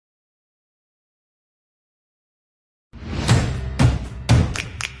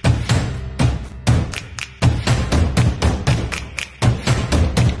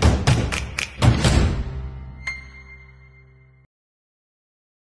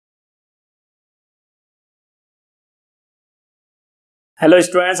Hello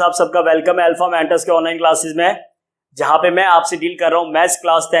students, आप सबका welcome है अल्फा मेंटर्स के ऑनलाइन क्लासेस में, जहां पे मैं आपसे डील कर रहा हूं मैथ्स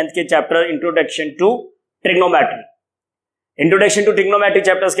क्लास 10th के chapter introduction to trigonometry. Introduction to trigonometry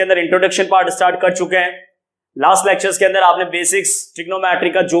chapters के अंदर इंट्रोडक्शन पार्ट स्टार्ट कर चुके हैं। लास्ट लेक्चर्स के अंदर आपने बेसिक्स ट्रिग्नोमेट्री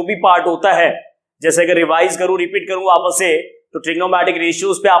का जो भी पार्ट होता है, जैसे अगर रिवाइज करूं, रिपीट करूं वापस से, तो ट्रिग्नोमेट्रिक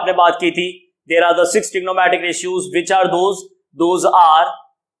रेशियोज पे आपने बात की थी। There are the 6 trigonometric ratios, which are those are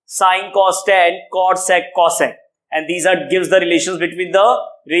sin, cos, tan, cot, sec, cosec, and these are gives the relations between the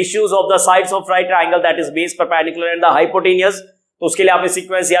ratios of the sides of right triangle, that is base, perpendicular and the hypotenuse। तो उसके लिए आपने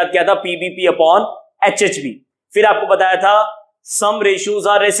sequence याद किया था PBP upon HHB। फिर आपको बताया था some ratios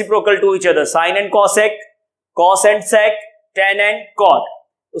are reciprocal to each other, sin and cosec, cos and sec, tan and cot।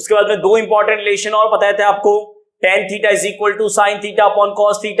 उसके बाद में दो इंपॉर्टेंट रिलेशन और बताए थे आपको, tan theta is equal to sin theta upon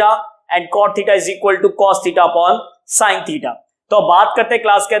cos theta and cot theta is equal to cos theta upon sin theta। तो बात करते हैं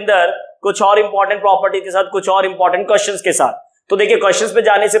क्लास के अंदर कुछ और इंपॉर्टेंट प्रॉपर्टी के साथ, कुछ और इंपॉर्टेंट क्वेश्चंस के साथ। तो देखिए, क्वेश्चंस पे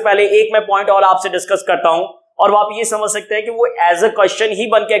जाने से पहले एक मैं पॉइंट और आपसे डिस्कस करता हूं, और वो आप ये समझ सकते हैं कि वो एज अ क्वेश्चन ही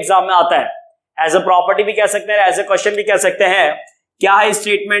बन के एग्जाम में आता है। एज अ प्रॉपर्टी भी कह सकते हैं, एज अ क्वेश्चन भी कह सकते हैं। क्या है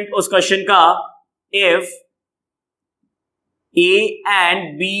स्टेटमेंट उस क्वेश्चन का? If A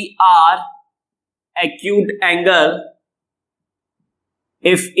and B are acute angle,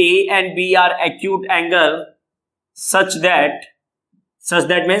 if A and B are acute angle such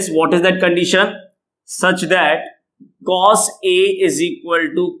that means what is that condition? Such that cos A is equal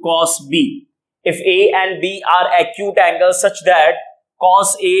to cos B. If A and B are acute angles such that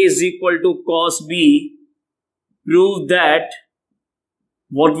cos A is equal to cos B, prove that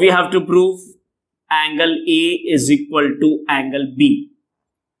what we have to prove? Angle A is equal to angle B.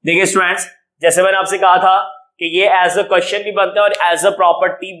 देखिए students, जैसे मैंने आपसे कहा था कि ये as a question भी बनता है और एज अ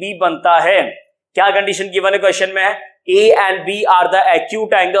प्रॉपर्टी भी बनता है। क्या कंडीशन गिवन है क्वेश्चन में? A and B are the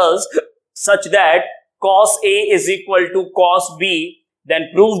acute angles such that cos A is equal to cos B, then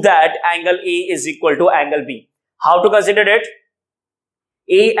prove that angle A is equal to angle B. How to consider it?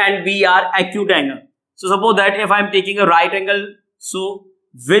 A and B are acute angle. So suppose that if I am taking a right angle, so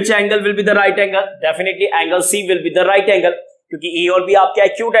which angle will be the right angle? Definitely angle C will be the right angle, क्योंकि A और B आपके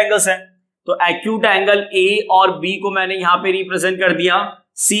acute angles हैं। तो acute angle A और B को मैंने यहां पे रिप्रेजेंट कर दिया,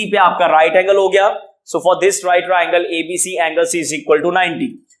 C पे आपका right angle हो गया। So for this right triangle ABC, angle C is equal to 90.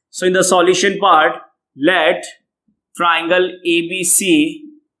 So in the solution part, let triangle ABC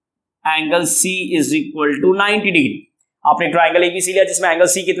angle C is equal to 90 degree. आपने ट्राइंगल ABC लिया जिसमें angle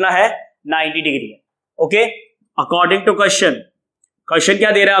C कितना है? 90 degree है। Okay, according to question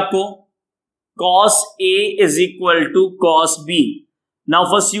क्या दे रहा है आपको? cos A is equal to cos B. Now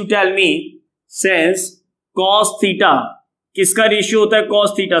first you tell me, since cos theta किसका रेशियो होता है?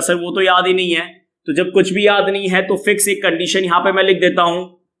 cos theta। सर वो तो याद ही नहीं है, तो जब कुछ भी याद नहीं है तो फिक्स एक कंडीशन यहां पे मैं लिख देता हूं,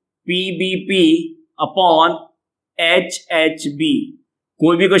 PBP अपॉन HHB।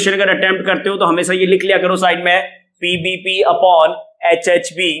 कोई भी क्वेश्चन अगर अटेम्प्ट करते हो तो हमेशा ये लिख लिया करो साइड में, PBP upon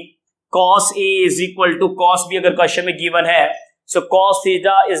HHB। cos A is equal to cos B अगर क्वेश्चन में गिवन है। सो cos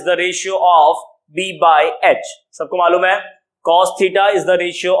theta is the ratio of B bye H। सबको मालूम है cos theta is the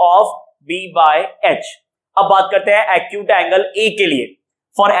ratio of B bye H। अब बात करते हैं एक्यूट एंगल A के लिए।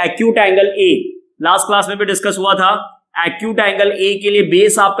 For acute angle A, last class में भी डिस्कस हुआ था, एक्यूट एंगल A के लिए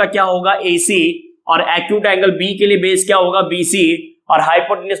बेस आपका क्या होगा? AC, और एक्यूट एंगल B के लिए बेस क्या होगा? BC, और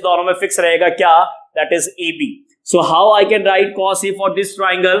हाइपोटेन्यूज दोनों में फिक्स रहेगा क्या? That is AB। So how I can write cos A for this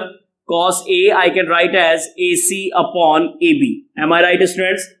triangle? cos A I can write as AC upon AB. Am I right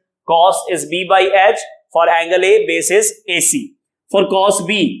students? Cos is B by H, for angle A base is AC. For cos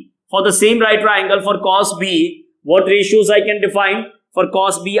B, for the same right triangle, for cos B, what ratios I can define? For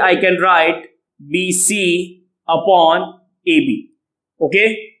cos B I can write BC upon AB. Okay,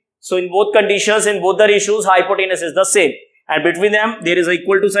 so in both conditions, in both the ratios, hypotenuse is the same, and between them there is a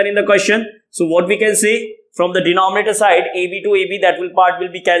equal to sign in the question. So what we can say, from the denominator side, AB to AB, that part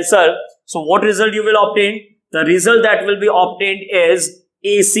will be cancelled. So what result you will obtain? The result that will be obtained is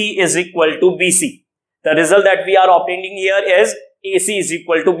AC is equal to BC. The result that we are obtaining here is AC is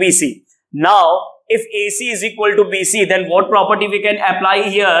equal to BC. Now if AC is equal to BC, then what property we can apply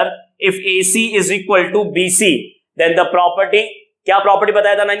here? If AC is equal to BC, then the property, क्या property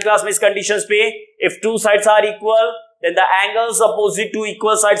बताया था 9th class में इस conditions पे? If two sides are equal, then the angles opposite to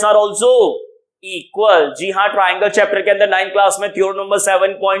equal sides are also equal. जी हाँ, triangle chapter के अंदर 9th class में theorem number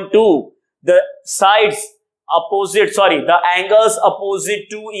 7.2, the sides opposite, the angles opposite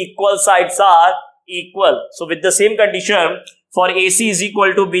to equal sides are equal. So with the same condition, for AC is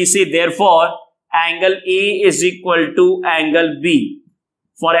equal to BC, therefore angle A is equal to angle B.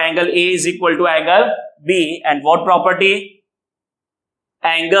 For angle A is equal to angle B, and what property?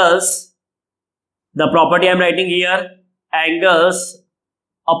 Angles, the property I am writing here, angles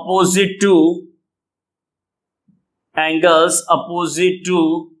opposite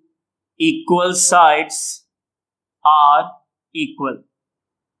to equal sides are equal.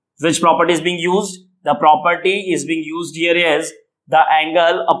 Which property is being used? The property is being used here is the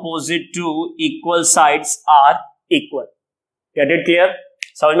angle opposite to equal sides are equal. Get it clear?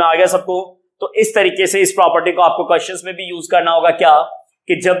 समझ में आ गया सबको? तो इस तरीके से इस property को आपको क्वेश्चंस में भी यूज करना होगा क्या,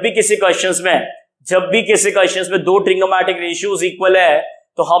 कि जब भी किसी क्वेश्चंस में दो ट्रिग्नोमेट्रिक रेशियोज इक्वल है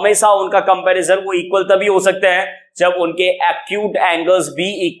तो हमेशा उनका कंपैरिजन वो इक्वल तभी हो सकते हैं जब उनके एक्यूट एंगल्स भी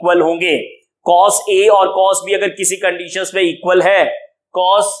इक्वल होंगे. cos A और cos B अगर किसी कंडीशंस में इक्वल है,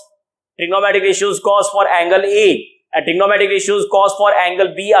 cos trigonometric ratios cos for angle A and trigonometric ratios cos for angle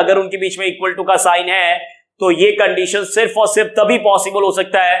B अगर उनके बीच में इक्वल टू का साइन है, तो ये कंडीशन सिर्फ और सिर्फ तभी पॉसिबल हो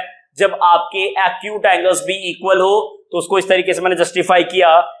सकता है जब आपके एक्यूट एंगल्स भी इक्वल हो. तो उसको इस तरीके से मैंने जस्टिफाई किया,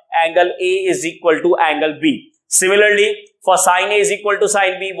 angle A is equal to angle B. Similarly, for sin A is equal to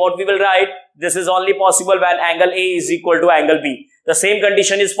sin B, what we will write? This is only possible when angle A is equal to angle B. The same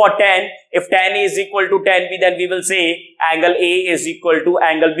condition is for tan. If tan A is equal to tan B, then we will say angle A is equal to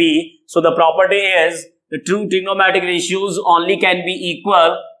angle B. So the property is the two trigonometric ratios only can be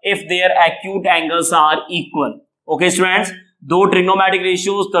equal if their acute angles are equal. Okay, students? दो trigonometric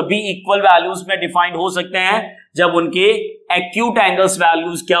ratios तभी equal values में defined हो सकते हैं जब उनके acute angles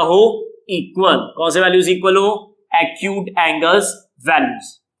values क्या हो, इक्वल. कौन से वैल्यूज इक्वल हो? Acute angles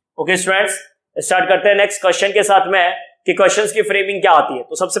values. Okay students, start करते हैं नेक्स्ट क्वेश्चन के साथ में कि क्वेश्चंस की फ्रेमिंग क्या आती है.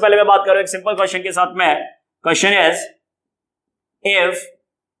 तो सबसे पहले मैं बात करूं एक सिंपल क्वेश्चन के साथ में. Question is if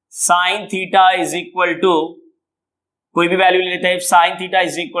sine theta is equal to, कोई भी वैल्यू ले लेते हैं, if sine theta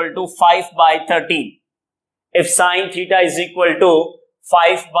is equal to 5/13. If sin theta is equal to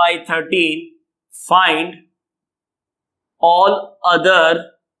 5/13, find all other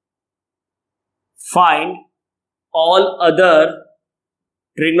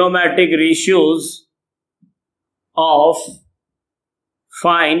trigonometric ratios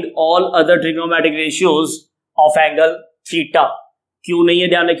of angle theta. क्यों नहीं है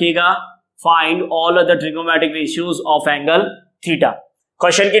ध्यान रखिएगा, find all other trigonometric ratios of angle theta.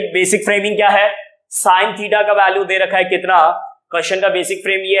 Question की बेसिक फ्रेमिंग क्या है? Sine theta का value दे रखा है कितना. क्वेश्चन का बेसिक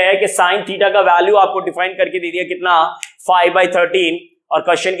फ्रेम ये है कि साइन थीटा का वैल्यू आपको डिफाइन करके दे दिया कितना, 5/13, और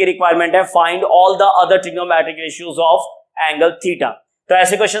क्वेश्चन की रिक्वायरमेंट है find all the other trigonometric ratios of angle theta. तो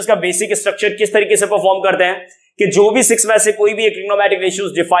ऐसे क्वेश्चंस का बेसिक स्ट्रक्चर किस तरीके से परफॉर्म करते हैं कि जो भी 6 में से कोई भी एक ट्रिग्नोमेट्रिक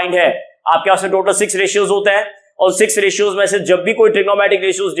रेशियोज डिफाइंड है, आपके पास टोटल 6 रेशियोज होते हैं, और 6 रेशियोज में से जब भी कोई ट्रिग्नोमेट्रिक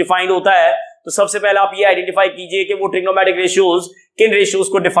रेशियोज डिफाइंड होता है तो सबसे पहले आप ये आइडेंटिफाई कीजिए कि वो ट्रिग्नोमेट्रिक रेशियोज किन रेशियोज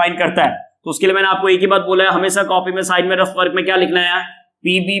को डिफाइन करता है. तो उसके लिए मैंने आपको एक ही बात बोला है, हमेशा कॉपी में साइड में रफ वर्क में क्या लिखना है,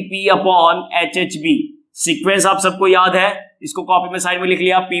 PBP अपॉन HHB. सीक्वेंस आप सबको याद है, इसको कॉपी में साइड में लिख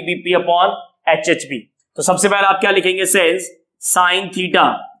लिया, PBP अपॉन HHB. तो सबसे पहले आप क्या लिखेंगे, sense sine theta.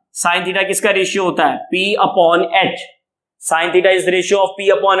 Sine theta किसका रेशियो होता है, P upon H. Sine theta is the ratio of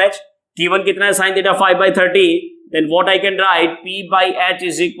P upon H. Given कितना है sine theta, 5/13. Then what I can write, P/H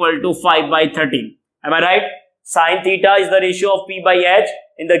is equal to 5/13. Am I right? Sin theta is the ratio of P/H.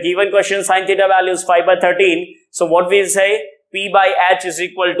 In the given question, sin theta value is 5/13. So what we say, P/H is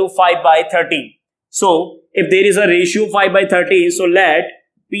equal to 5/13. So if there is a ratio 5/13, so let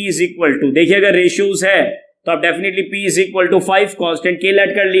P is equal to, देखिए अगर ratios है तो आप definitely P is equal to 5, constant K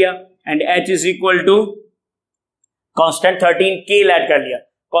let कर लिया, and H is equal to constant 13K let कर लिया.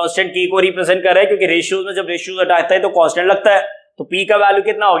 constant K को represent कर रहा है क्योंकि ratios में जब ratios हटाता है तो constant लगता है. तो P का वैल्यू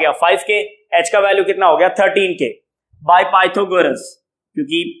कितना हो गया, 5K. H का वैल्यू कितना हो गया, 13K. बाय पाइथागोरस,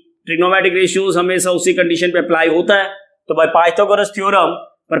 क्योंकि ट्रिग्नोमेट्रिक रेशियोज हमेशा उसी कंडीशन पे अप्लाई होता है, तो by Pythagoras theorem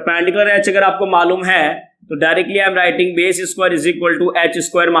perpendicular H अगर आपको मालूम है तो directly I am writing base square is equal to H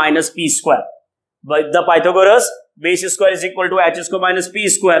square minus P square. By the Pythagoras base square is equal to H square minus P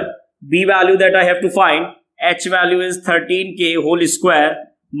square. B value that I have to find, H value is 13K whole square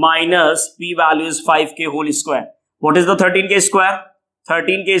minus P value is 5K whole square. What is the 13K square?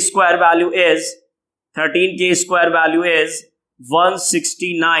 13K square value is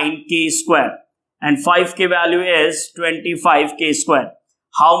 169K square, and 5K value is 25K square.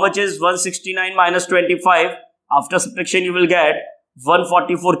 How much is 169 minus 25? After subtraction you will get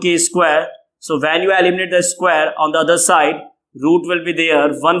 144K square. So when you eliminate the square on the other side, root will be there,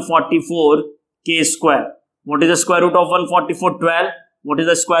 144K square. What is the square root of 144? 12. What is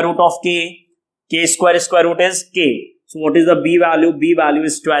the square root of K? K square root is K. So what is the B value? B value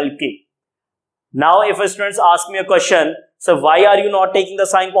is 12K. Now if students ask me a question, so why are you not taking the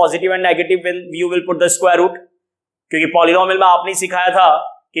sign positive and negative when you will put the square root? क्योंकि polynomial में आपने सिखाया था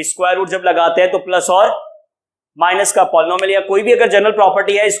कि square root जब लगाते हैं तो प्लस और माइनस का, पॉलिनोमियल या कोई भी अगर जनरल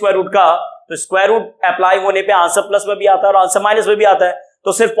प्रॉपर्टी है स्क्वायर रूट का, तो स्क्वायर रूट अप्लाई होने पे आंसर प्लस में भी आता है और आंसर माइनस में भी आता है.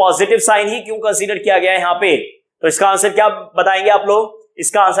 तो सिर्फ पॉजिटिव साइन ही क्यों कंसीडर किया गया है यहाँ पे? तो इसका आंसर क्या बताएंगे आप लोग?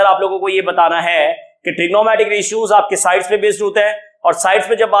 इसका आंसर आप लोगों को ये बताना है कि ट्रिग्नोमेट्रिक रेशियोज आपके साइड्स पे बेस्ड होते हैं, और साइड्स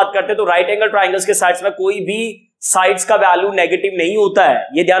पे जब बात करते हैं तो राइट एंगल ट्राइंगल्स के साइड्स में कोई भी साइड्स का वैल्यू नेगेटिव नहीं होता है,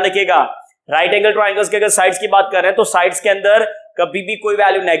 ये ध्यान रखिएगा। राइट एंगल ट्राइंगल्स के अगर साइड्स की बात कर रहे हैं तो साइड्स के अंदर कभी भी कोई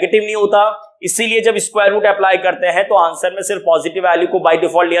वैल्यू नेगेटिव नहीं होता, इसीलिए जब स्क्वायर रूट अप्लाई करते हैं तो आंसर में सिर्फ पॉजिटिव वैल्यू को बाय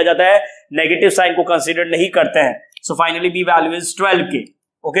डिफॉल्ट लिया जाता है, नेगेटिव साइन को कंसीडर नहीं करते हैं। So finally B value is 12k।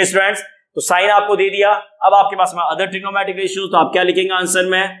 Okay students, तो साइन आपको दे दिया। अब आपके पास में अदर ट्रिग्नोमेट्रिक रेशियोज, तो आप क्या लिखेंगे आंसर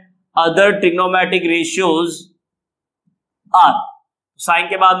में? Other trigonometric ratios are. Sign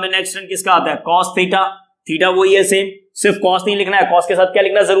के बाद में नेक्स्ट टर्म किसका आता है? Cos theta. थीटा वही है सेम, सिर्फ कॉस नहीं लिखना है, कॉस के साथ क्या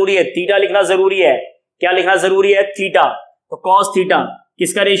लिखना जरूरी है? थीटा लिखना जरूरी है। क्या लिखना जरूरी है? थीटा। तो कॉस थीटा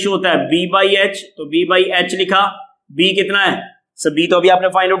किसका रेशियो होता है? बी बाई एच, तो बी बाई एच लिखा। बी कितना है? सर बी तो अभी आपने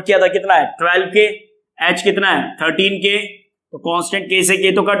फाइंड आउट किया था, कितना है? 12k। एच कितना है? 13k। तो कांस्टेंट k से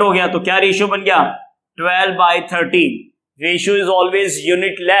k तो कट हो गया, तो क्या रेशियो बन गया? 12/13। Ratio is always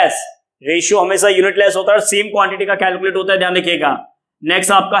unitless, ratio हमेशा यूनिटलेस होता है, सेम क्वांटिटी का कैलकुलेट होता है, ध्यान रखिएगा।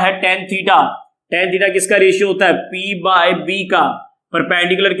 नेक्स्ट आपका है टेन थीटा। टेन थीटा किसका रेशियो होता है? p बाय b का।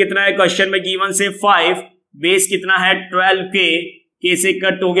 परपेंडिकुलर कितना है? क्वेश्चन में गिवन से 5, बेस कितना है? 12k, k से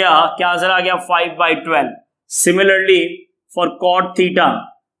कट हो गया, क्या आंसर आ गया? 5/12। Similarly for cot theta,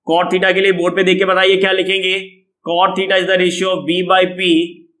 cot theta के लिए बोर्ड पे देख के बताइए क्या लिखेंगे? Cot theta is the ratio of b by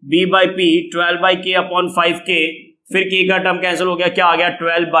p 12/k upon 5k, फिर k का टर्म कैंसिल हो गया, क्या आ गया?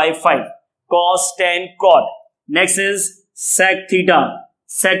 12/5 cos 10 cot। Next is sec theta.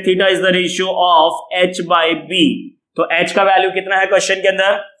 sec theta is the ratio of h by b। तो h का value कितना है क्वेश्चन के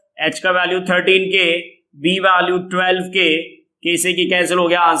अंदर? h का value 13k, b value 12k, k से k कैंसिल हो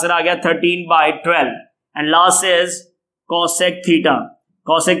गया, आंसर आ गया 13/12। And last is cosec theta.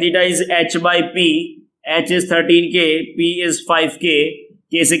 cosec theta is h by p, h is 13k, p is 5k,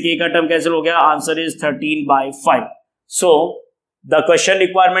 k से k का टर्म कैंसिल हो गया, answer is 13/5। So the question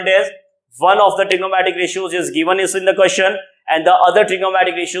requirement is one of the trigonometric ratios is given is in the question and the other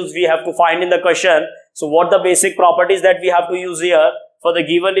trigonometric ratios we have to find in the question. So what the basic properties that we have to use here for the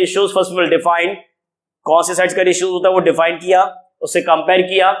given ratios? First we will define कौन से sides का ratio होता है वो define किया, उससे compare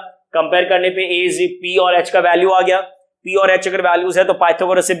किया, compare करने पे a is p और h का वैल्यू आ गया। p और h अगर वैल्यूज है तो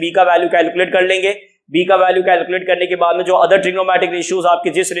पाइथागोरस से b का वैल्यू कैलकुलेट कर लेंगे। b का वैल्यू कैलकुलेट करने के बाद में जो अदर ट्रिग्नोमेट्रिक रेशियोज आपके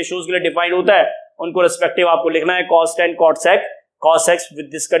जिस रेशियोज के लिए डिफाइंड होता है उनको रिस्पेक्टिव आपको लिखना है cos 10 cot sec cos x। with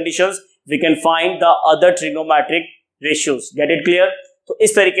this conditions we can find the other trigonometric ratios. Get it clear? तो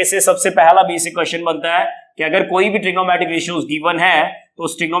इस तरीके से सबसे पहला बेसिक क्वेश्चन बनता है कि अगर कोई भी ट्रिग्नोमेट्रिक रेशियोज गिवन है तो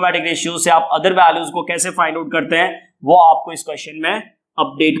उस ट्रिग्नोमेट्रिक रेशियो से आप अदर वैल्यूज को कैसे फाइंड आउट करते हैं वो आपको इस क्वेश्चन में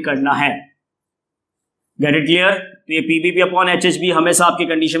अपडेट करना है। Get it clear? तो ये पीबीपी अपॉन एचएचबी हमेशा आपकी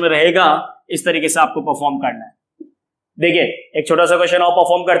कंडीशन में रहेगा, इस तरीके से आपको परफॉर्म करना है। देखिए एक छोटा सा क्वेश्चन और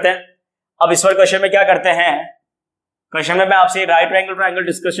परफॉर्म करते हैं। अब इस बार क्वेश्चन में क्या करते हैं? क्वेश्चन में मैं आपसे राइट ट्रायंगल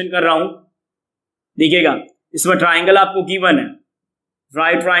डिस्कशन कर रहा हूं। देखिएगा इसमें ट्रायंगल आपको गिवन है,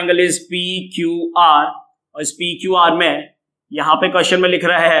 right triangle is P Q R, और इस पी क्यू आर में यहां पे क्वेश्चन में लिख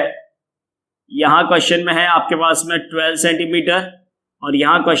रहा है, यहां क्वेश्चन में है आपके पास में 12 सेंटीमीटर और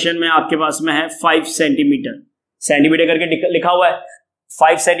यहां क्वेश्चन में आपके पास में है 5 सेंटीमीटर। सेंटीमीटर करके लिखा हुआ है,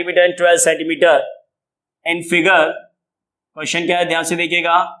 5 centimetre and 12 centimetre. In figure question क्या है ध्यान से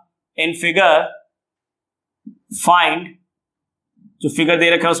देखिएगा। इन फिगर फाइंड, जो फिगर दे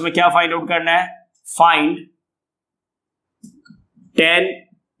रखा है उसमें क्या फाइंड आउट करना है? Find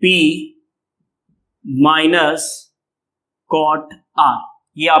 10p minus cot R,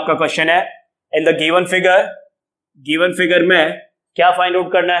 ये आपका क्वेश्चन है। इन द गिवन फिगर में क्या फाइंड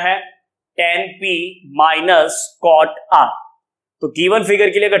आउट करना है? 10p minus cot R. तो गिवन फिगर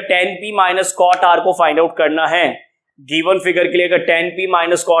के लिए अगर 10p माइनस कॉट आर को फाइंड आउट करना है, गिवन फिगर के लिए अगर 10p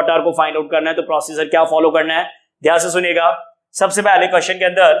माइनस कॉट आर को फाइंड आउट करना है तो प्रोसीजर क्या फॉलो करना है? ध्यान से सुनिएगा। सबसे पहले क्वेश्चन के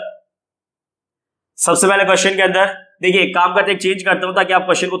अंदर देखिए एक काम करते, एक चेंज करता हूं ताकि आप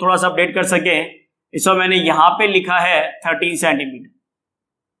क्वेश्चन को थोड़ा सा अपडेट कर सकें। इसमें मैंने यहां पे लिखा है 13 सेंटीमीटर,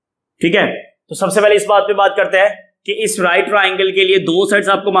 ठीक है। तो सबसे पहले इस बात पे बात करते हैं कि इस राइट ट्रायंगल के लिए दो साइड्स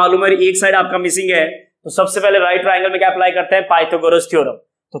आपको मालूम है, एक साइड आपका मिसिंग है। तो सबसे पहले राइट ट्रायंगल में क्या अप्लाई करते हैं? Pythagoras theorem.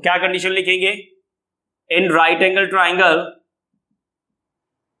 तो क्या कंडीशन लिखेंगे? In right angle triangle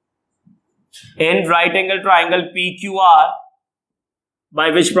PQR by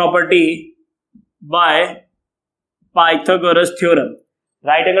which property? by Pythagoras theorem.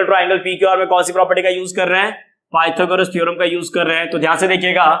 Right angle triangle PQR में कौन सी प्रॉपर्टी का यूज कर रहे हैं? पाइथागोरस थ्योरम का यूज कर रहे हैं। तो ध्यान से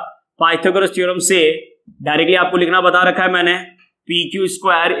देखिएगा, पाइथागोरस थ्योरम से डायरेक्टली आपको लिखना बता रखा है मैंने,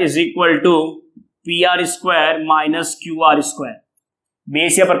 PQ² is equal to PR² minus QR²।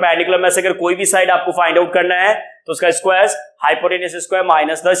 Base या परपेंडिकुलर में से अगर कोई भी साइड आपको फाइंड आउट करना है तो उसका square hypotenuse square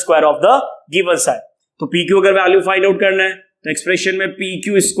minus the square of the given side. तो पी क्यू अगर वैल्यू फाइंड आउट करना है तो एक्सप्रेशन में P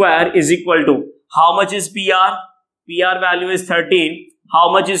Q square is equal to how much is P R, P R value is 13,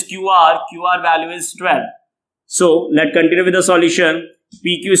 how much is Q R value is 12। So let continue with the solution.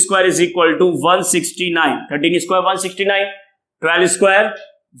 P Q square is equal to 169, 13 square 169, 12 square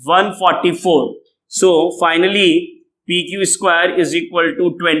 144। So finally PQ square is equal to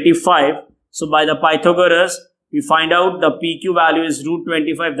 25. So by the Pythagoras, we find out the PQ value is root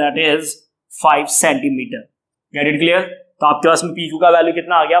 25, that is 5 centimeter. Get it clear? तो आपके पास में PQ का value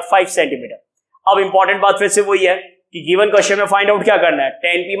कितना आ गया 5 centimetre. अब important बात फिर से वही है कि गिवन क्वेश्चन में फाइंड आउट क्या करना है,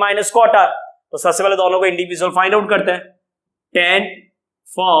 tan P minus cot R। तो सबसे पहले दोनों को इंडिविजुअल फाइंड आउट करते हैं। tan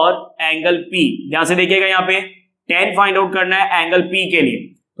फॉर एंगल P, ध्यान से देखिएगा यहाँ पे tan फाइंड आउट करना है एंगल P के लिए।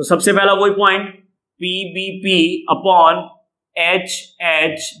 तो सबसे पहला वही पॉइंट PBP अपॉन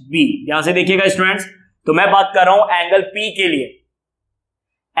HHB, ध्यान से देखिएगा स्टूडेंट्स। तो मैं बात कर रहा हूं एंगल P के लिए।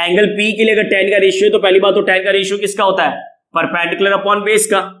 एंगल P के लिए अगर tan का रेशियो है तो पहली बात तो tan का रेशियो किसका होता है, परपेंडिकुलर अपॉन बेस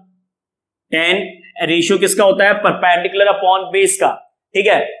का। tan रेशियो किसका होता है, परपेंडिकुलर अपॉन बेस का। ठीक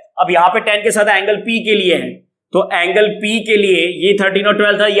है, अब यहां पे tan के साथ एंगल P के लिए है, तो एंगल P के लिए ये 13 और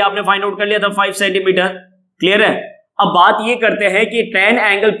 12 था, ये आपने फाइंड आउट कर लिया था 5 सेंटीमीटर। क्लियर है। अब बात ये करते हैं कि tan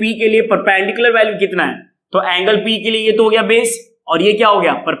एंगल P के लिए परपेंडिकुलर वैल्यू कितना है। तो एंगल P के लिए ये तो हो गया बेस और ये क्या हो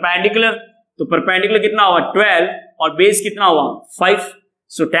गया परपेंडिकुलर। तो परपेंडिकुलर कितना हुआ 12 और बेस कितना हुआ 5।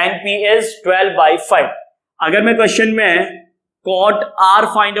 सो tan P इज 12/5। अगर मैं क्वेश्चन में cot R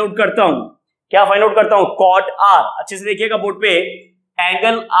फाइंड आउट करता हूं, क्या फाइंड आउट करता हूं cot R, अच्छे से देखिएगा बोर्ड पे,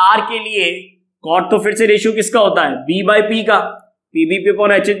 एंगल R के लिए cot तो फिर से रेशियो किसका होता है B/P का। PBP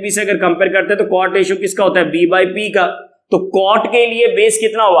अपॉन HHB से अगर कंपेयर करते हैं तो cot रेशियो किसका होता है B/P का। तो cot के लिए बेस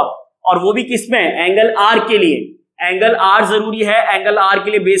कितना हुआ, और वो भी किसमें, एंगल R के लिए। एंगल R जरूरी है, एंगल R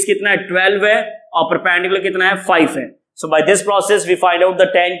के लिए बेस कितना है 12 है और परपेंडिकुलर कितना है 5 है। सो by this process we find out the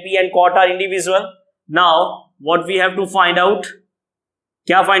tan P and cot R individual. Now what we have to find out,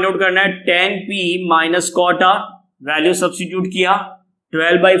 क्या फाइंड आउट करना है, tan P minus cot R, value substitute किया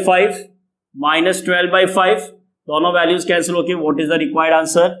 12/5 माइनस 12/5, दोनों values cancel होके what is the required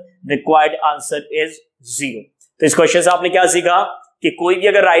answer, required answer is 0। तो इस question से आपने क्या सीखा कि कोई भी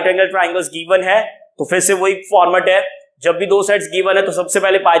अगर राइट एंगल ट्राइंगल्स गिवन है तो फिर से वही फॉर्मेट है, जब भी दो साइड्स गिवन है तो सबसे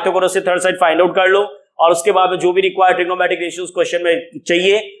पहले पाइथागोरस से थर्ड साइड फाइंड आउट कर लो और उसके बाद में जो भी रिक्वायर्ड ट्रिग्नोमेट्रिक रेशियोज क्वेश्चन में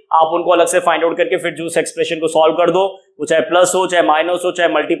चाहिए आप उनको अलग से फाइंड आउट करके फिर जो उस एक्सप्रेशन को सॉल्व कर दो, वो चाहे प्लस हो, चाहे माइनस हो, चाहे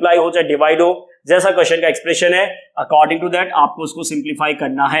मल्टीप्लाई हो, चाहे डिवाइड हो, जैसा क्वेश्चन का एक्सप्रेशन है अकॉर्डिंग टू दैट आपको उसको सिंप्लीफाई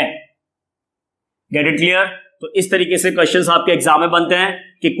करना है। Get it clear. तो इस तरीके से क्वेश्चंस आपके एग्जाम में बनते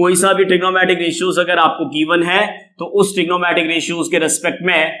हैं कि कोई सा भी ट्रिग्नोमेट्रिक रेशियोज अगर आपको गिवन है तो उस ट्रिग्नोमेट्रिक रेशियोज के रिस्पेक्ट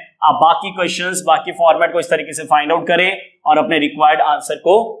में आप बाकी क्वेश्चंस, बाकी फॉर्मेट को इस तरीके से फाइंड आउट करें और अपने रिक्वायर्ड आंसर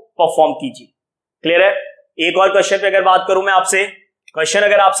को परफॉर्म कीजिए। क्लियर है। एक और क्वेश्चन पे अगर बात करूं मैं आपसे, क्वेश्चन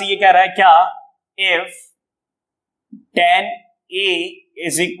अगर आपसे ये कह रहा है क्या, if tan A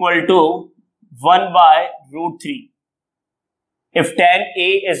is equal to 1/√3, if tan A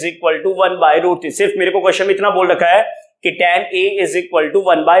is equal to 1/√3, सिर्फ मेरे को क्वेश्चन में इतना बोल रखा है कि tan A is equal to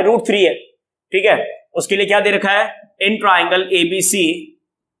 1/√3 है। ठीक है, उसके लिए क्या दे रखा है, in triangle ABC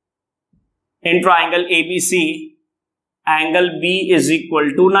angle B is equal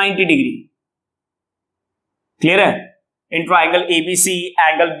to 90 degree. Clear है, in triangle ABC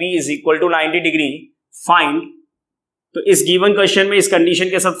angle B is equal to 90 degree find. तो इस गिवन क्वेश्चन में इस कंडीशन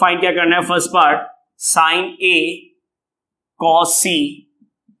के साथ फाइंड क्या करना है, first part sin A cos C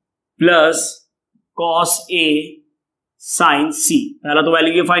plus cos A sin C, पहला तो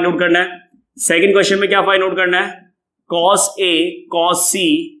वैल्यू ये फाइंड आउट करना है। सेकंड क्वेश्चन में क्या फाइंड आउट करना है, cos A cos C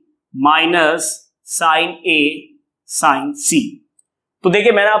minus sin A sin C। तो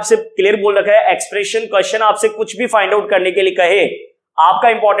देखिए मैंने आपसे क्लियर बोल रखा है, एक्सप्रेशन क्वेश्चन आपसे कुछ भी फाइंड आउट करने के लिए कहे, आपका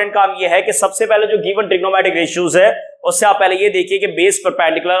इंपॉर्टेंट काम यह है कि सबसे पहले जो गिवन ट्रिग्नोमेट्रिक रेशियोज है उससे आप पहले ये देखिए कि बेस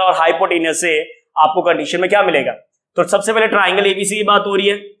परपेंडिकुलर और हाइपोटेन्यूज से आपको कंडीशन में क्या मिलेगा। तो सबसे पहले ट्राइंगल एबीसी की बात हो रही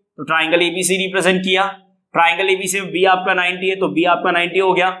है, तो ट्राइंगल एबीसी रिप्रेजेंट किया, ट्राइंगल एबीसी में बी आपका 90 है तो बी आपका 90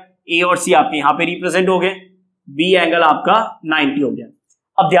 हो गया, ए और सी आपके यहां पे रिप्रेजेंट हो गए, बी एंगल आपका 90 हो गया।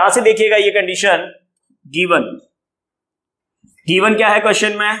 अब ध्यान से देखिएगा ये कंडीशन गिवन क्या है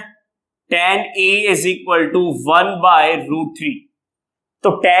क्वेश्चन में, tan A is equal to 1/√3। तो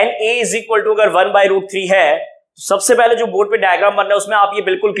tan A is equal to अगर 1/√3 है तो सबसे पहले जो बोर्ड पे डायग्राम बन रहा है उसमें आप ये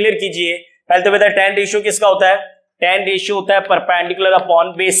बिल्कुल क्लियर कीजिए। पहले तो बताया tan रेशियो किसका होता है, tan रेशियो होता है परपेंडिकुलर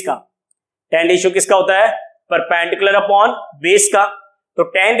अपॉन बेस का। tan रेशियो किसका होता है, परपेंडिकुलर अपॉन बेस का। तो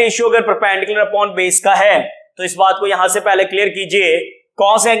tan रेशियो अगर परपेंडिकुलर अपॉन बेस का है तो इस बात को यहां से पहले क्लियर कीजिए,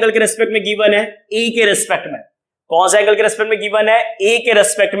 कौन से एंगल के रेस्पेक्ट में गिवन है, ए के रेस्पेक्ट में। कौन सा एंगल के रेस्पेक्ट में गिवन है, ए के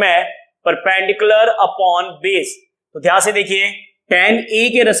रेस्पेक्ट में परपेंडिकुलर अपॉन बेस। तो ध्यान से देखिए, tan ए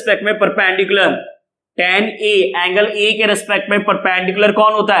के रेस्पेक्ट में perpendicular, tan A angle A के रेस्पेक्ट में परपेंडिकुलर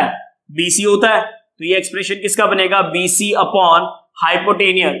कौन होता है, BC होता है। तो ये एक्सप्रेशन किसका बनेगा, BC upon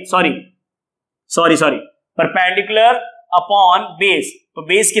hypotenuse, sorry perpendicular upon base. तो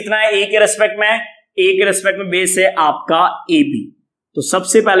बेस कितना है ए के रेस्पेक्ट में, ए के रेस्पेक्ट में बेस है आपका AB। तो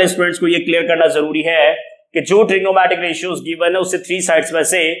सबसे पहले स्टूडेंट्स को ये क्लियर करना जरूरी है कि जो ट्रिग्नोमेट्रिक रेशियोज गिवन है उससे 3 साइड्स में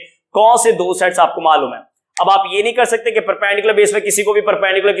से कौन से 2 साइड्स आपको मालूम है। अब आप ये नहीं कर सकते कि परपेंडिकुलर बेस में किसी को भी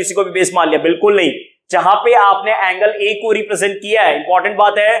परपेंडिकुलर किसी को भी बेस मान लिया, बिल्कुल नहीं। जहां पे आपने एंगल ए को रिप्रेजेंट किया है, इंपॉर्टेंट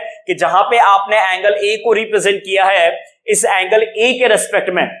बात है कि जहां पे आपने एंगल ए को रिप्रेजेंट किया है, इस एंगल ए के रेस्पेक्ट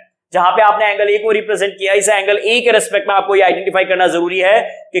में, जहां पे आपने एंगल ए को रिप्रेजेंट किया, इस एंगल ए के रेस्पेक्ट में आपको ये आइडेंटिफाई करना जरूरी है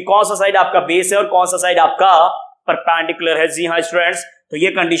कि कौन सा साइड आपका बेस है और कौन सा साइड आपका परपेंडिकुलर है। जी हाँ स्टूडेंट्स, तो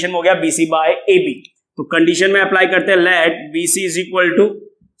ये कंडीशन हो गया BC बाय AB। तो कंडीशन में अप्लाई करते हैं, late BC is equal to,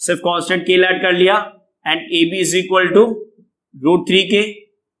 सिर्फ कांस्टेंट K ऐड कर लिया, and AB is equal to √3K,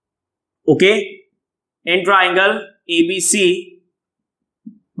 okay, in triangle ABC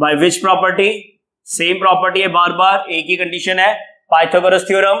by which property, same property है बार बार, एक ही कंडीशन है, पाइथागोरस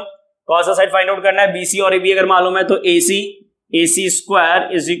थ्योरम। कौन सा साइड फाइंड आउट करना है, BC और AB अगर मालूम है तो AC square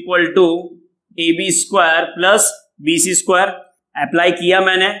is equal to AB square plus BC square. Apply किया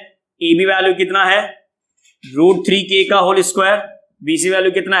मैंने, AB वैल्यू कितना है, √3K का होल स्क्वायर, BC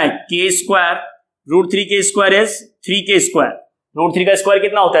वैल्यू कितना है K square, √3K square is 3K square. √3 का स्क्वायर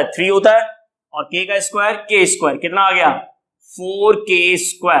कितना होता है, 3 होता है, और K का स्क्वायर K स्क्वायर कितना आ गया, 4K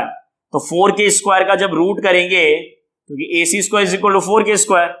स्क्वायर। तो 4K स्क्वायर का जब रूट करेंगे, क्योंकि AC square is equal to 4K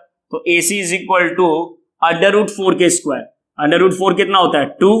square, तो AC is equal to √4K square. √4 कितना होता है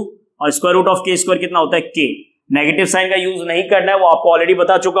 2, और square root of K square कितना होता है K। नेगेटिव साइन का यूज नहीं करना है, वो आपको ऑलरेडी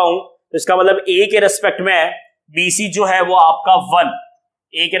बता चुका हूं। तो इसका मतलब A के रेस्पेक्ट में BC जो है वो आपका 1,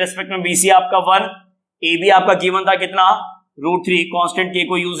 A के रेस्पेक्ट में BC आपका 1, AB आपका गिवन था कितना √3, कांस्टेंट K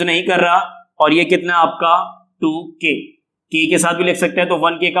को यूज नहीं कर रहा, और ये कितना आपका 2K, K के साथ भी लिख सकते हैं, तो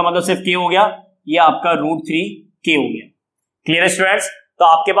 1K का मतलब सिर्फ K हो गया, ये आपका √3K हो गया। क्लियर है स्टूडेंट्स, तो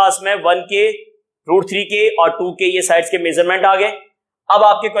आपके पास में 1K, √3K और 2K ये साइड्स के मेजरमेंट आ गए। अब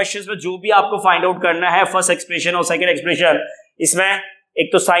आपके क्वेश्चंस में जो भी आपको फाइंड आउट करना है, फर्स्ट एक्सप्रेशन और सेकंड एक्सप्रेशन, इसमें एक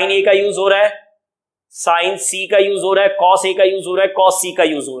तो साइन A का यूज हो रहा है, साइन C का यूज हो रहा है, कॉस A का यूज हो रहा है, कॉस C का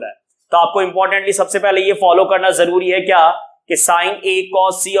यूज हो रहा है। तो आपको इंपॉर्टेंटली सबसे पहले ये फॉलो करना जरूरी है क्या, कि साइन A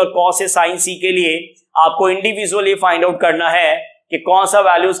कॉस C और कॉस A साइन C के लिए आपको इंडिविजुअली फाइंड आउट करना है कि कौन सा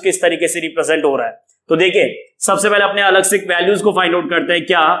वैल्यूज किस तरीके से रिप्रेजेंट हो रहा है। तो देखिए, सबसे पहले अपने अलग से वैल्यूज को फाइंड आउट करते हैं,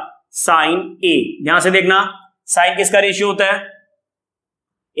 क्या, साइन A। ध्यान से देखना, साइन किसका रेशियो होता है,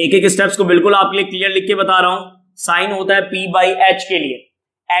 एक एक स्टेप्स को बिल्कुल आपके लिए क्लियर लिख के बता रहा हूं। साइन होता है P/H के लिए,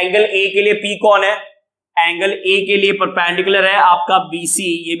 एंगल A के लिए P कौन है, एंगल A के लिए परपेंडिकुलर है आपका BC,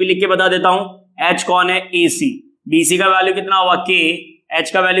 ये भी लिख के बता देता हूं। H कौन है, AC। BC का वैल्यू कितना हुआ K, H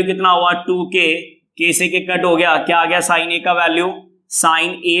का वैल्यू कितना हुआ 2K, K से K कट हो गया, क्या आ गया साइन A का value,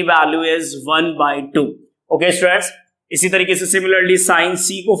 sign A value is 1/2। Okay students, इसी तरीके से सिमिलरली साइन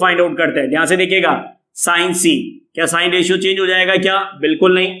C को फाइंड आउट करते हैं। ध्यान से देखिएगा, साइन C, क्या साइन रेशियो चेंज हो जाएगा क्या,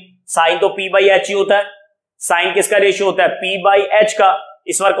 बिल्कुल नहीं, साइन तो P/H ही होता है। साइन किसका रेशियो होता है, P/H का।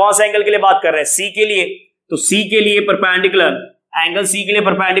 इस बार कौन सा एंगल के लिए बात कर रहे हैं, C के लिए। तो C के लिए परपेंडिकुलर, एंगल C के लिए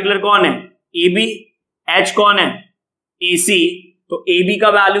परपेंडिकुलर कौन है, AB, H कौन है, AC। तो AB का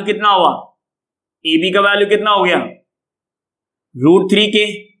वैल्यू कितना हुआ, AB का वैल्यू कितना हो गया √3K,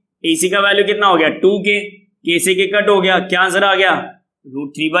 AC का वैल्यू कितना हो गया 2K, K से K कट हो गया, क्या आंसर आ गया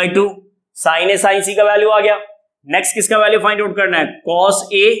 √3/2। साइन A साइन C का वैल्यू आ गया। नेक्स्ट किसका वैल्यू फाइंड आउट करना है, कॉस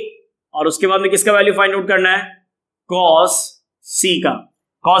A, और उसके बाद में किसका वैल्यू फाइंड आउट करना है, कॉस C का।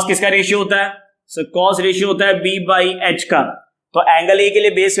 कॉस किसका रेशियो होता है, सो कॉस रेशियो होता है B/H का। तो एंगल A के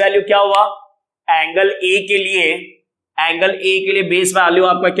लिए बेस वैल्यू क्या हुआ, एंगल A के लिए बेस वैल्यू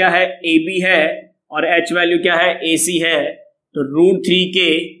आपका क्या है, AB है, और H वैल्यू क्या है, AC है। तो √3K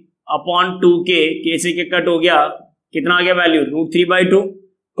अपॉन 2K, K से K कट हो गया, कितना आ गया वैल्यू √3/2।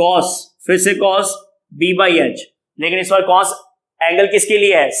 कॉस, फिर से कॉस B/H, लेकिन इस बार कॉस एंगल किसके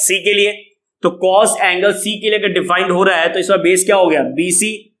लिए है, C के लिए। तो कॉस एंगल C के लिए अगर डिफाइंड हो रहा है, तो इस बार बेस क्या हो गया, BC,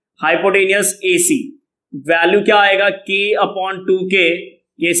 हाइपोटेनियस AC। वैल्यू क्या आएगा, K अपॉन 2K,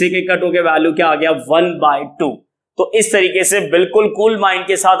 K से K कट हो गया, वैल्यू क्या आ गया 1/2। तो इस तरीके से बिल्कुल कूल माइंड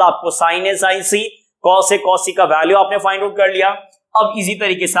के साथ आपको sign A sign C, cos A cos C का वैल्यू आपने फाइंड आउट कर लिया। अब इजी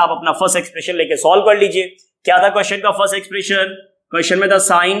तरीके से आप अपना फर्स्ट एक्सप्रेशन लेके सॉल्व कर लीजिए। क्या था क्वेश्चन का फर्स्ट एक्सप्रेशन, क्वेश्चन में था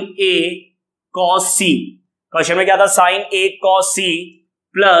sign A cos C, question में क्या था sign A cos C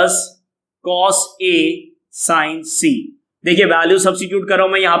plus cos A sin C। देखिए वैल्यू सब्स्टिट्यूट कर रहा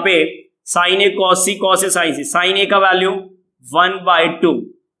हूं मैं यहाँ पे, sign A cos C, cos A sign C. Sign ए का वैल्यू 1/2,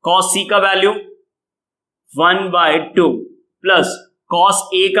 कॉस सी का वैल्यू 1/2 प्लस कॉस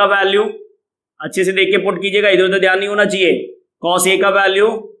ए का वैल्यू, अच्छे से देख के पुट कीजिएगा, इधर उधर ध्यान नहीं होना चाहिए। कॉस ए का वैल्यू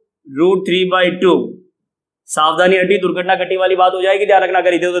 √3/2। सावधानी हटी, दुर्घटना घटी वाली बात हो जाएगी, ध्यान रखना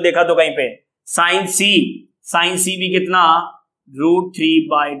अगर इधर उधर देखा तो कहीं पे। साइन सी भी कितना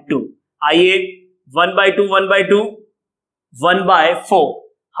 √3/2। आइए 1/2 1/2 1/4,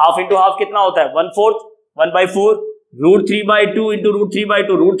 हाफ इंटू हाफ कितना होता है 1/4, 1/4 √3/2 इंटू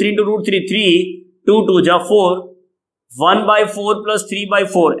 √3/2, √3 इंटू √3, 3 2 2 जा 4, 1/4 प्लस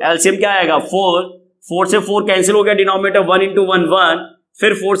 3/4, एलसीएम क्या आएगा 4, 4 से 4 कैंसिल हो गया, डिनोमिनेटर 1 इंटू 1 1,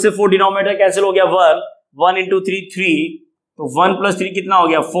 फिर 4 से 4 डिनोमिनेटर कैंसिल हो गया 1, 1 इंटू 3 3, तो 1 प्लस 3 कितना हो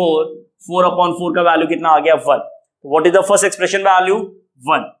गया 4, 4/4 का वैल्यू कितना आ गया 1। What is the first expression value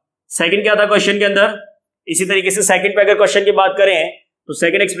 1। Second क्या था क्वेश्चन के अंदर, इसी तरीके से सेकंड पे अगर क्वेश्चन की बात करें तो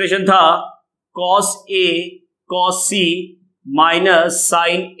सेकंड एक्सप्रेशन था cos A cos C minus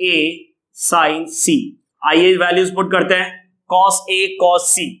sin A sin C। आइए वैल्यूज पुट करते हैं। cos A cos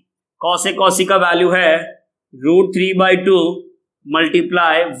C, cos A cos C का वैल्यू है √3/2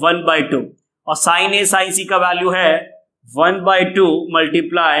 मल्टीप्लाई 1/2 और sin A sin C का वैल्यू है 1/2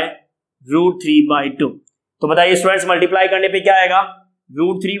 मल्टीप्लाई √3/2। तो बताइए स्टूडेंट्स मल्टीप्लाई करने पे क्या आएगा,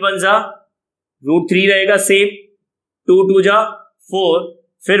 √3 1 जा √3 रहेगा सेम, 2 2 जा 4,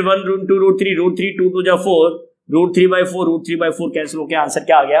 फिर 1 इंटू √3, √3 2 2 जा 4, √3/4 कैंसिल होकर आंसर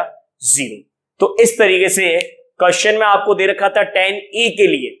क्या आ गया 0। तो इस तरीके से क्वेश्चन में आपको दे रखा था tan A के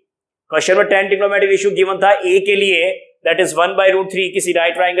लिए, क्वेश्चन में tan ट्रिग्नोमेट्रिक रेशियो गिवन था A के लिए, दैट इज 1/√3 किसी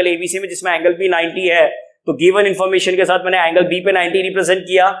राइट ट्राइंगल ABC में जिसमें एंगल B 90 है। तो गिवन इंफॉर्मेशन के साथ मैंने एंगल B पे 90 रिप्रेजेंट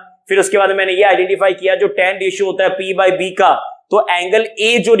किया, फिर उसके बाद मैंने ये आइडेंटिफाई किया जो tan रेशियो होता है P/B का, तो एंगल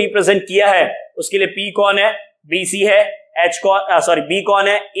A जो रिप्रेजेंट किया है उसके लिए P कौन है, BC है, B कौन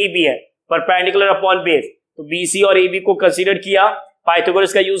है, AB है, परपेंडिकुलर अपॉन बेस। तो BC और AB को कंसीडर किया,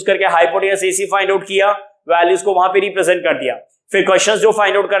 पाइथागोरस का यूज करके हाइपोटेनस AC फाइंड आउट किया, वैल्यूज को वहां पे रिप्रेजेंट कर दिया। फिर क्वेश्चंस जो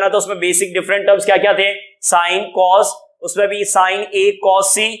फाइंड आउट करना था उसमें बेसिक डिफरेंट टर्म्स क्या क्या थे, साइन कॉस, उसमें भी sign A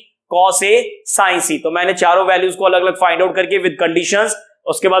cos C, cos A sin C। तो मैंने चारों वैल्यूज को अलग अलग फाइंड आउट करके विद कंडीशंस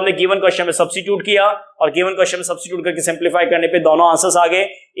उसके बाद में गिवन क्वेश्चन में सब्स्टिट्यूट किया और गिवन क्वेश्चन में सब्स्टिट्यूट करके सिंपलीफाई करने पे दोनों आंसर्स आ गए,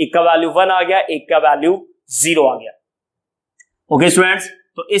 एक का वैल्यू 1 आ गया, एक का वैल्यू 0 आ गया। ओके स्टूडेंट्स,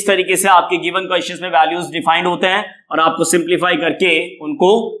 तो इस तरीके से आपके गिवन क्वेश्चंस में वैल्यूज डिफाइंड होते हैं और आपको सिंपलीफाई करके उनको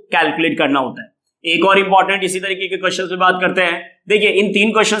कैलकुलेट करना होता है। एक और इंपॉर्टेंट इसी तरीके के क्वेश्चंस पे बात करते हैं। देखिए इन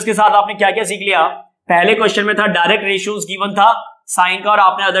 3 क्वेश्चंस के साथ आपने क्या क्या सीख लिया। पहले क्वेश्चन में था डायरेक्ट रेशियोज गिवन था साइन का और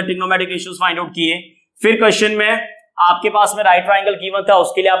आपने other trigonometric ratios find out किए। फिर क्वेश्चन में आपके पास में राइट ट्राइंगल गिवन था,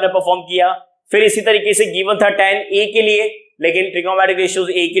 उसके लिए आपने परफॉर्म किया। फिर इसी तरीके से गिवन था tan A के लिए, लेकिन ट्रिग्नोमेट्रिक रेशियोज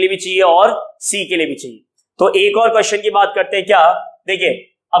A के लिए भी चाहिए और C के लिए भी चाहिए। तो एक और क्वेश्चन की बात करते हैं। क्या देखिए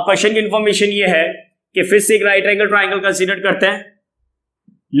अब क्वेश्चन की इंफॉर्मेशन ये है कि फिर से एक राइट एंगल ट्राइंगल कंसीडर करते हैं,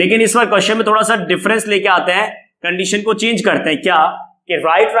 लेकिन इस बार क्वेश्चन में थोड़ा सा डिफरेंस लेके आते हैं, कंडीशन को चेंज करते हैं। क्या कि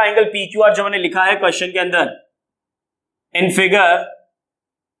राइट ट्राइंगल PQR जो मैंने लिखा है क्वेश्चन के अंदर, in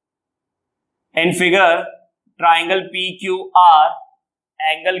figure triangle PQR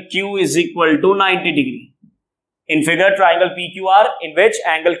angle Q is equal to 90 degree. In figure triangle PQR in which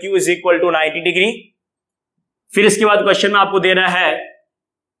angle Q is equal to 90 degree. फिर इसके बाद क्वेश्चन में आपको दे रहा है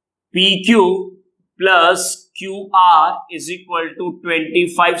PQ plus QR is equal to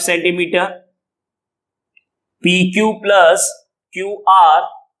 25 centimetre. PQ plus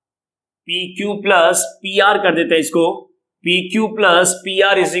PR कर देते हैं इसको, PQ plus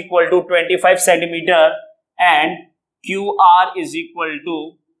PR is equal to 25 centimetre and QR is equal to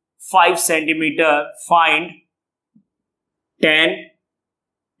 5 centimetre. Find tan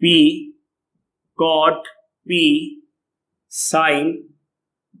P cot P sin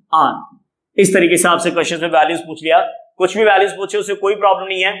R। इस तरीके से आपसे क्वेश्चन में values पूछ लिया, कुछ भी वैल्यूज पूछे उससे कोई प्रॉब्लम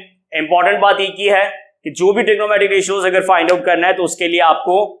नहीं है। इंपॉर्टेंट बात एक ही है कि जो भी ट्रिग्नोमेट्रिक रेशियोज अगर फाइंड आउट करना है तो उसके लिए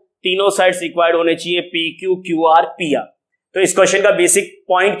आपको तीनों साइड्स रिक्वायर्ड होने चाहिए, PQ QR PR। तो इस क्वेश्चन का बेसिक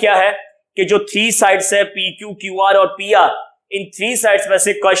पॉइंट क्या है कि जो 3 साइड्स है PQ QR और PR, इन 3 साइड्स में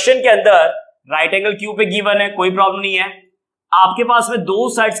से क्वेश्चन के अंदर राइट एंगल Q पे गिवन है, कोई प्रॉब्लम नहीं है। आपके पास में 2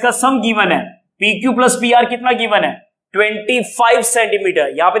 साइड्स का सम गिवन है, PQ प्लस PR कितना गिवन है 25 सेंटीमीटर।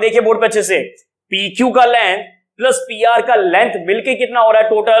 यहां पे देखिए बोर्ड पे अच्छे से, PQ का लेंथ प्लस PR का लेंथ मिलके कितना हो रहा है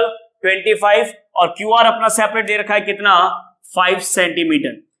टोटल 25 और QR अपना सेपरेट दे रखा है कितना 5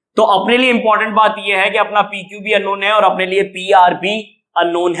 सेंटीमीटर। तो अपने लिए इंपॉर्टेंट बात यह है कि अपना PQ भी अननोन है और अपने लिए PR भी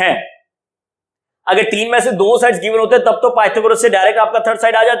अननोन है। अगर 3 में से 2 साइड्स गिवन होते हैं तब तो पाइथागोरस से डायरेक्ट आपका थर्ड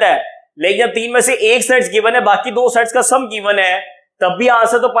साइड आ जाता है, लेकिन जब 3 में से 1 साइड्स गिवन है, बाकी 2 साइड्स का सम गिवन है, तब भी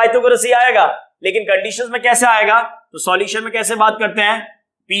आंसर तो पाइथागोरस ही आएगा। लेकिन कंडीशंस में कैसे आएगा, तो सॉल्यूशन में कैसे बात करते हैं,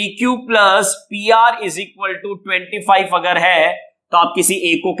 PQ plus PR is equal to 25 अगर है तो आप किसी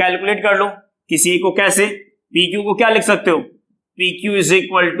एक को कैलकुलेट कर लो। किसी एक को कैसे? PQ को क्या लिख सकते हो? PQ is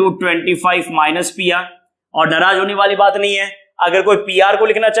equal to 25 minus PR। और नाराज होने वाली बात नहीं है, अगर कोई PR को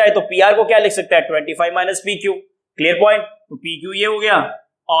लिखना चाहे तो PR को क्या लिख सकता है? 25 माइनस PQ। Clear point? तो PQ ये हो गया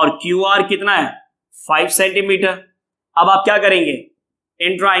और QR कितना है? 5 सेंटीमीटर। अब आप क्या करेंगे?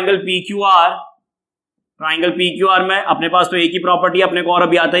 इन ट्राइंगल PQR में अपने पास तो एक ही प्रॉपर्टी है, अपने को और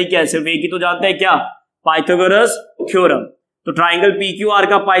अभी आता ही क्या है? सिर्फ एक ही तो जानते हैं, क्या? Pythagoras theorem. तो ट्राइंगल PQR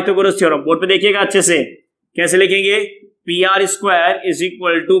का पाइथागोरस थ्योरम बोर्ड पे देखिएगा अच्छे से। कैसे लिखेंगे? PR square is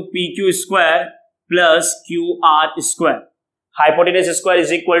equal to PQ square plus QR square. Hypotenuse square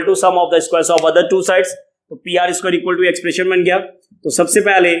is equal to some of the squares of other two sides. तो PR square equal to expression बन गया। तो सबसे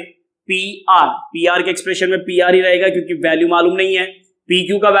पहले PR के एक्सप्रेशन में PR ही रहेगा क्योंकि वैल्यू मालूम नहीं है।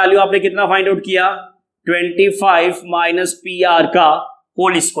 PQ का वैल्यू आपने कितना फाइंड आउट किया? 25 माइनस PR का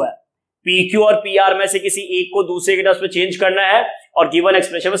होल स्क्वायर। PQ और PR में से किसी एक को दूसरे के टर्म्स में चेंज करना है और गिवन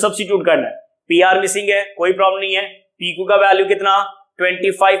एक्सप्रेशन में सब्स्टिट्यूट करना है। PR मिसिंग है, कोई प्रॉब्लम नहीं है। PQ का वैल्यू कितना?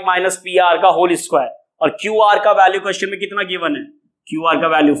 25 माइनस PR का होल स्क्वायर। और QR का वैल्यू क्वेश्चन में कितना गिवन है? QR का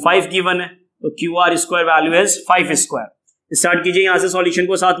वैल्यू 5 गिवन है, तो QR square value is 5 square. Start कीजिए यहां से सॉल्यूशन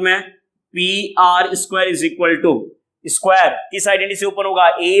को साथ में। PR square is equal to square किस आइडेंटिटी से ओपन होगा?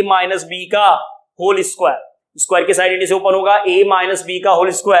 A माइनस B का होल स्क्वायर। स्क्वायर किस आइडेंटिटी से ओपन होगा? A माइनस B का होल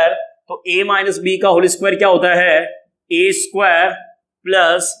स्क्वायर। तो A माइनस B का होल स्क्वायर क्या होता है? A square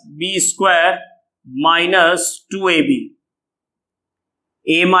plus B square minus 2AB।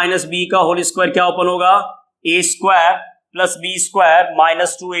 A minus B का होल स्क्वायर क्या ओपन होगा? A square plus B square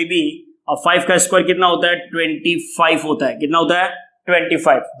minus 2AB। और 5 का स्क्वायर कितना होता है? 25 होता है। कितना होता है?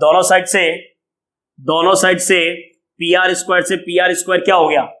 25। दोनों साइड से PR स्क्वायर से PR स्क्वायर क्या हो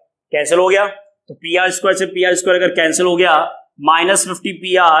गया? कैंसिल हो गया। तो PR स्क्वायर से PR स्क्वायर अगर कैंसिल हो गया, माइनस 50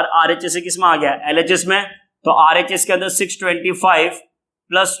 PR RHS से किस में आ गया? LHS में। तो RHS के अंदर 625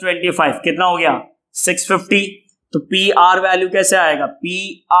 प्लस 25 कितना हो गया? 650। तो PR वैल्यू कैसे आएगा?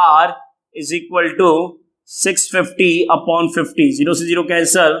 PR is equal to 650 upon 50। 0 से 0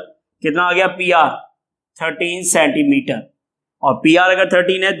 कैंसल, कितना आ गया? PR 13 centimetre. और PR अगर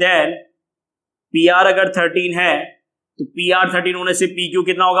 13 है देन PR अगर 13 है तो PR 13 होने से PQ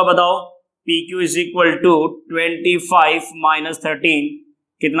कितना होगा बताओ? PQ is equal to 25 minus 13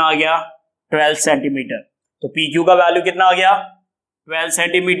 कितना आ गया? 12 सेंटीमीटर। तो PQ का वैल्यू कितना आ गया? 12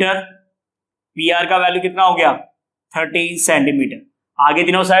 सेंटीमीटर। PR का वैल्यू कितना हो गया? 13 सेंटीमीटर। आगे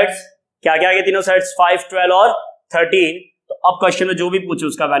तीनों साइड्स क्या क्या? आगे तीनों साइड्स 5, 12 और 13। तो अब क्वेश्चन में जो भी पूछे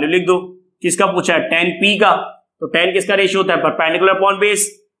उसका वैल्यू लिख दो। किसका पूछा है? tan P का। तो tan किसका रेशियो होता है? Perpendicular upon base.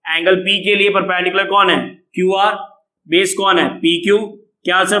 Angle P के लिए परपेंडिकुलर कौन है? QR। बेस कौन है? PQ।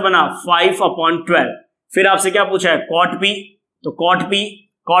 क्या आंसर बना? 5 अपॉन 12। फिर आपसे क्या पूछा है? cot P। तो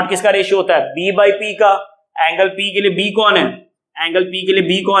cot किसका रेशियो होता है? B बाई P का। एंगल P के लिए B कौन है? एंगल P के लिए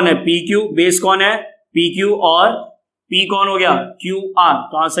B कौन है? PQ। बेस कौन है? PQ। और P कौन हो गया? QR।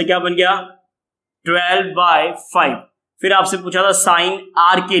 तो आंसर क्या बन गया? 12/5। फिर आपसे पूछा था साइन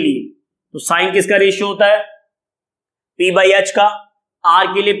R के लिए। तो साइन किसका रेशियो होता है? P बाई H का। R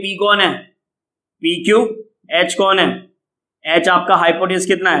के लिए P कौन है? PQ। H कौन है? H आपका हाइपोटेनस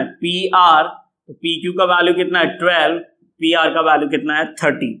कितना है? PR। तो PQ का वैल्यू कितना है? 12। PR का वैल्यू कितना है?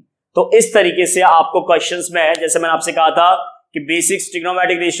 13। तो इस तरीके से आपको क्वेश्चंस में, जैसे मैंने आपसे कहा था कि बेसिक्स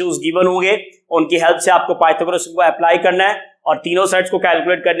ट्रिग्नोमेट्रिक रेशियोज गिवन होंगे, उनकी हेल्प से आपको पाइथागोरस को अप्लाई करना है और तीनों साइड्स को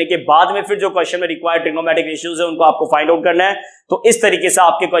कैलकुलेट करने के बाद में फिर जो क्वेश्चन में रिक्वायर्ड ट्रिग्नोमेट्रिक रेशियोज है उनको आपको फाइंड आउट करना है। तो इस तरीके से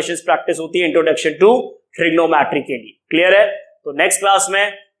आपके क्वेश्चंस प्रैक्टिस होती है इंट्रोडक्शन टू ट्रिग्नोमेट्री के लिए। क्लियर है? तो नेक्स्ट क्लास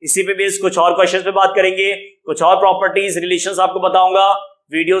में इसी पे बेस कुछ और क्वेश्चंस पे बात करेंगे, कुछ और प्रॉपर्टीज, रिलेशंस आपको बताऊंगा।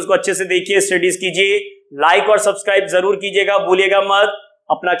 वीडियोस को अच्छे से देखिए, स्टडीज कीजिए, लाइक और सब्सक्राइब जरूर कीजिएगा, भूलिएगा मत।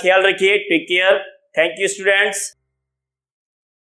 अपना ख्याल रखिए। Take care. Thank you students.